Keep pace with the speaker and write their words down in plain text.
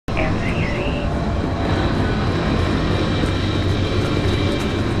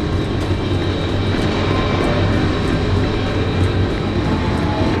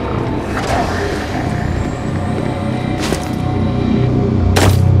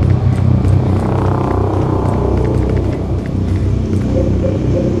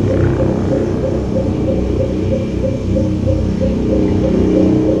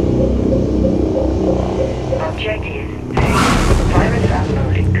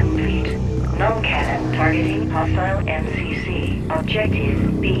hostile MCC.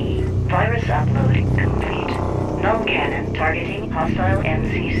 Objective B, virus upload complete. Null cannon targeting hostile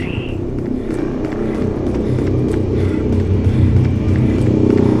MCC.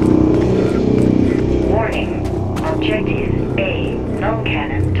 Warning, objective A, null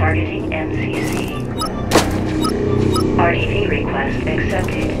cannon targeting MCC. RTP request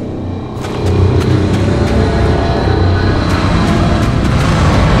accepted.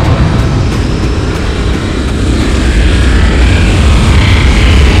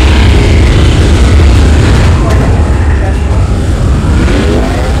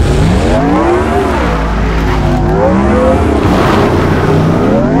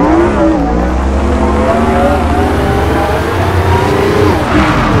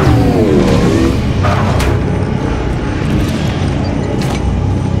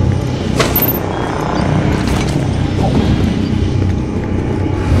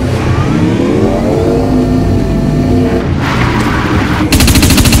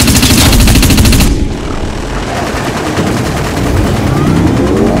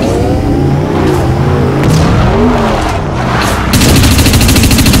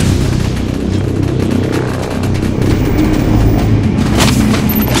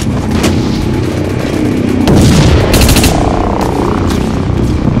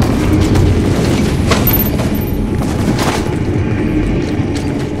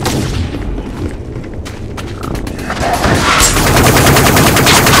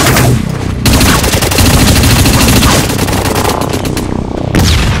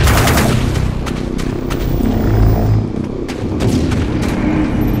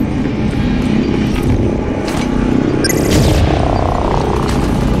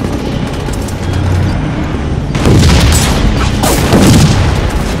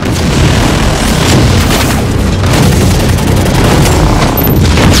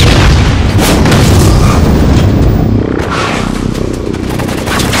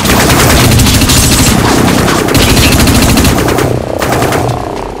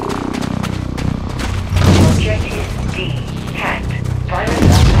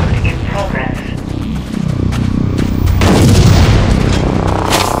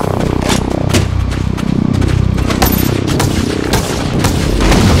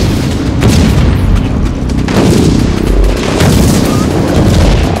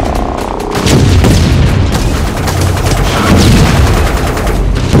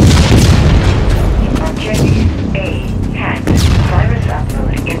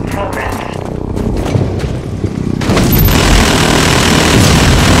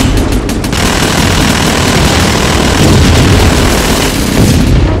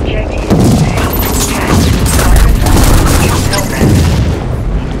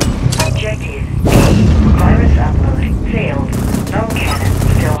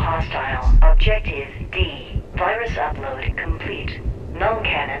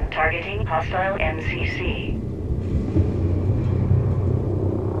 Targeting hostile MCC.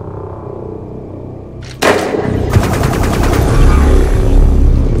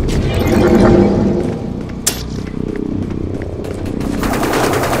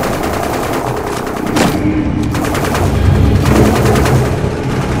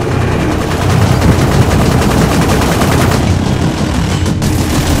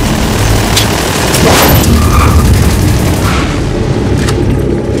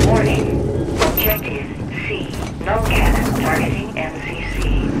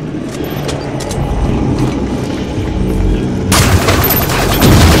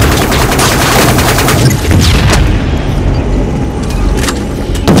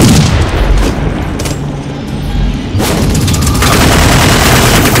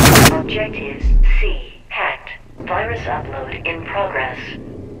 Upload in progress.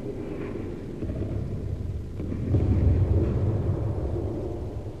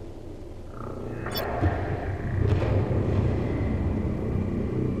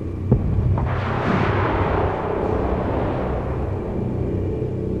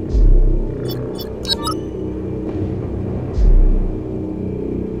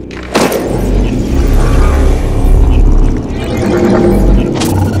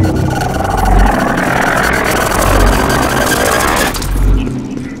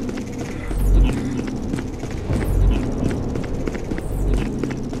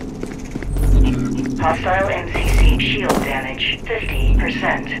 Hostile MCC shield damage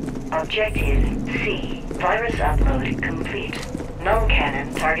 50%. Objective C. Virus upload complete. Null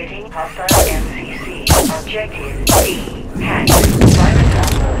cannon targeting hostile MCC. Objective D. Hacked. Virus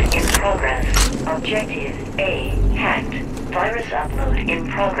upload in progress. Objective A. Hacked. Virus upload in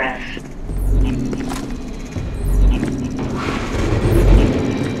progress.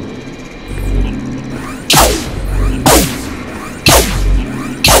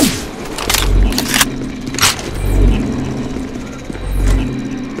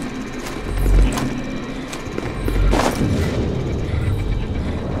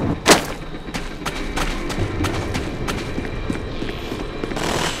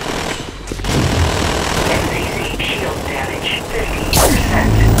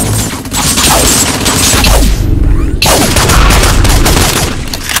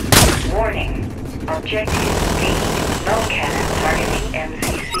 Objective D, null cannon targeting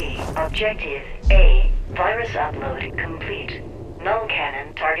MCC. Objective A, virus upload complete. Null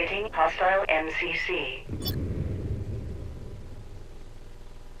cannon targeting hostile MCC.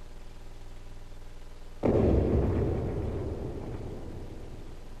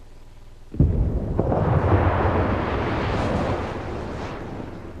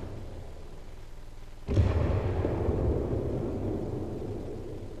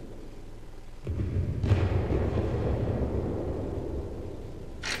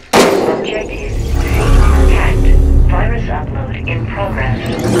 Objective C hacked. Virus upload in progress.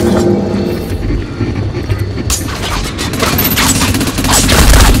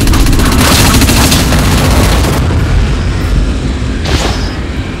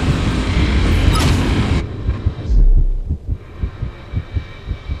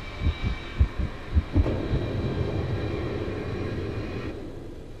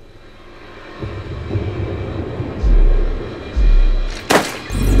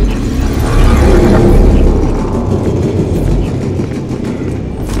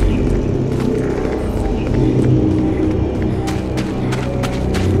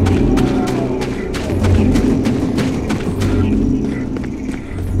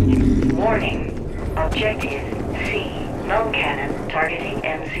 Warning. Objective C. Null cannon targeting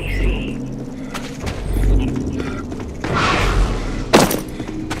MCC.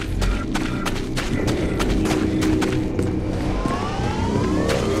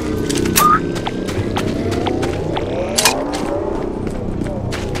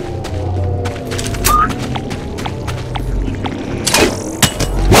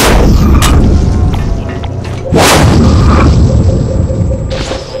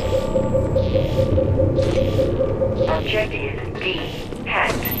 Objective D.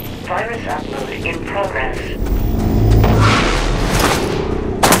 Hacked. Virus upload in progress.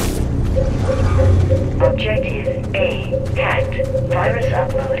 Objective A. Hacked. Virus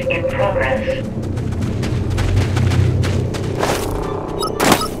upload in progress.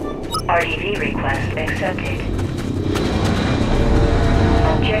 RDV request accepted.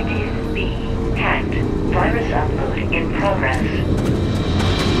 Objective B. Hacked. Virus upload in progress.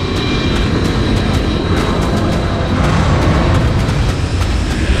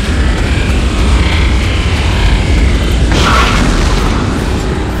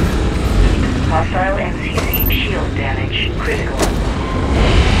 Hostile MCC shield damage critical.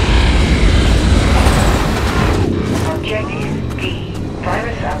 Objective D.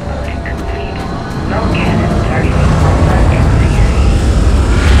 Virus upload complete. Null cannon targeting hostile MCC.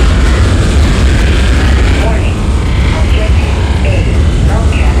 Warning. Objective A. Null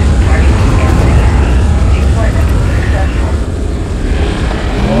cannon targeting MCC. Deployment successful.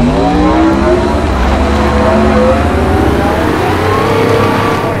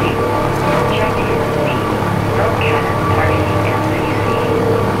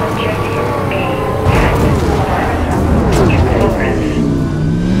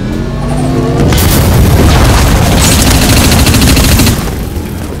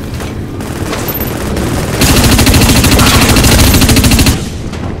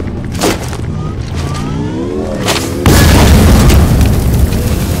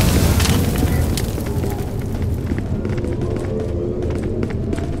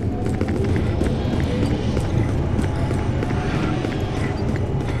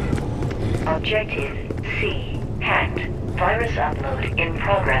 Objective C. Hacked. Virus upload in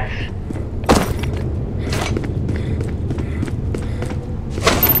progress.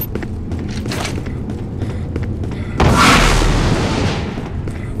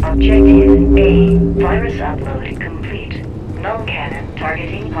 Objective A. Virus upload complete. Null cannon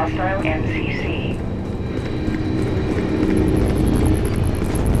targeting hostile MCC.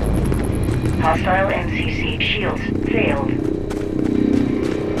 Hostile MCC shields failed.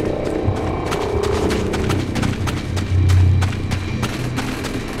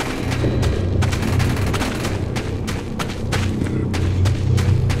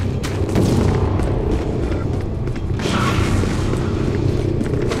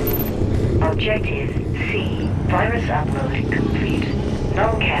 Objective C. Virus upload complete.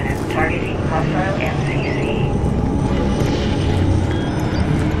 Null cannon targeting hostile MCC.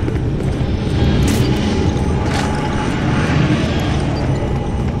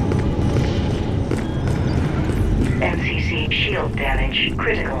 MCC shield damage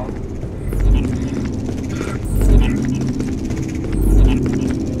critical.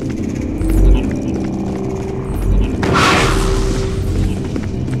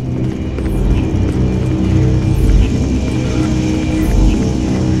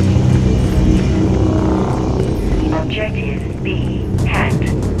 Objective B. Hacked.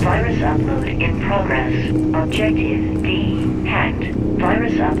 Virus upload in progress. Objective D hacked.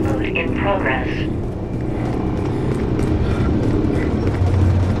 Virus upload in progress.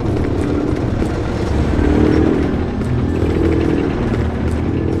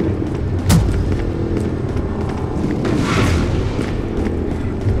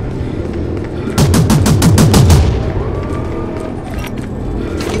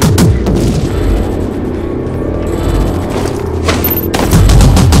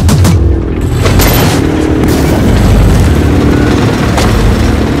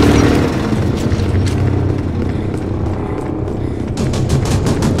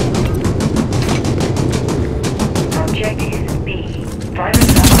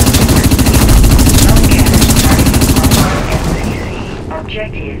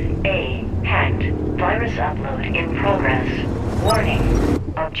 Objective A hacked. Virus upload in progress. Warning.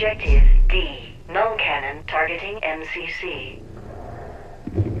 Objective D. Null cannon targeting MCC.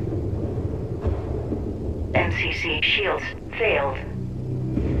 MCC shields failed.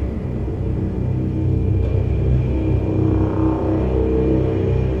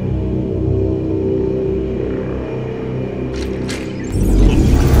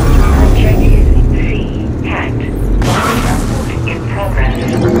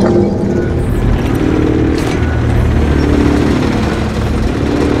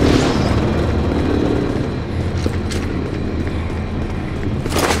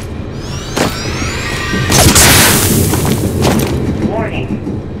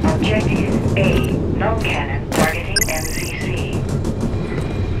 Objective A, null cannon targeting MCC.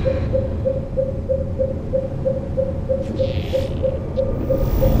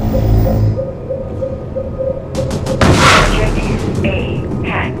 Objective A,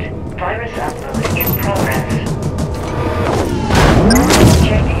 hacked. Virus upload in progress.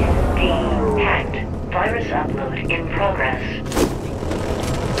 Objective D, hacked. Virus upload in progress.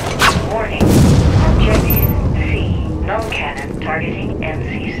 Warning. Objective C, null cannon targeting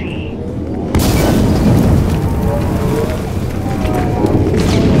MCC.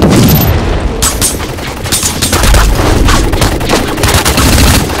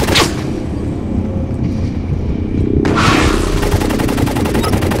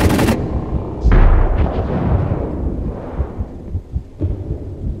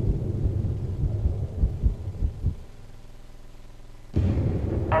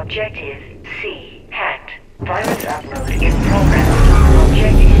 Objective C, hacked. Virus upload in progress.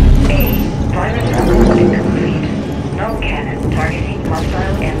 Objective A, virus upload complete. Null cannon targeting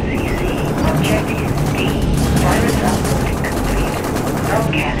hostile MCC. Objective D, virus upload complete. Null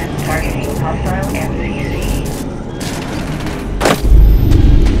cannon targeting hostile MCC.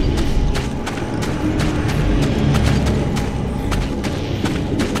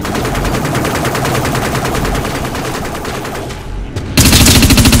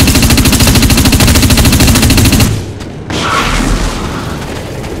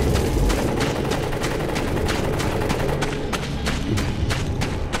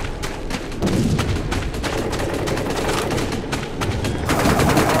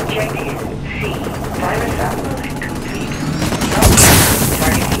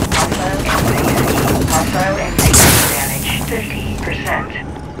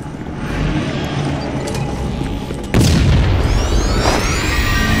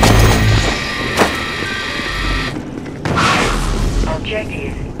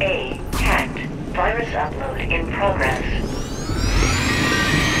 Objective A, hacked. Virus upload in progress.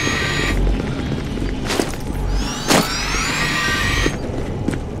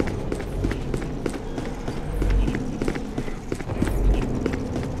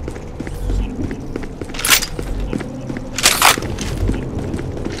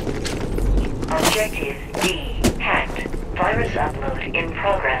 Objective D, hacked. Virus upload in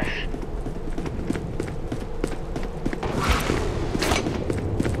progress.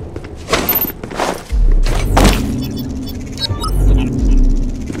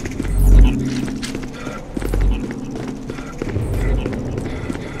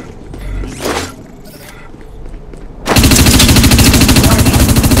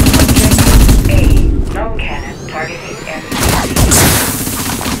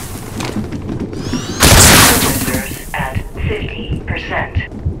 At 50%.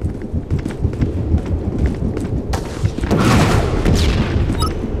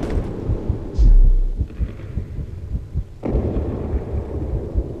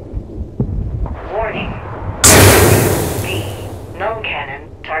 Warning. D. Null cannon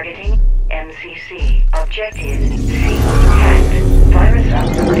targeting MCC. Objective C. Hacked. Virus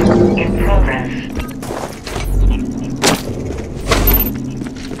upload in progress.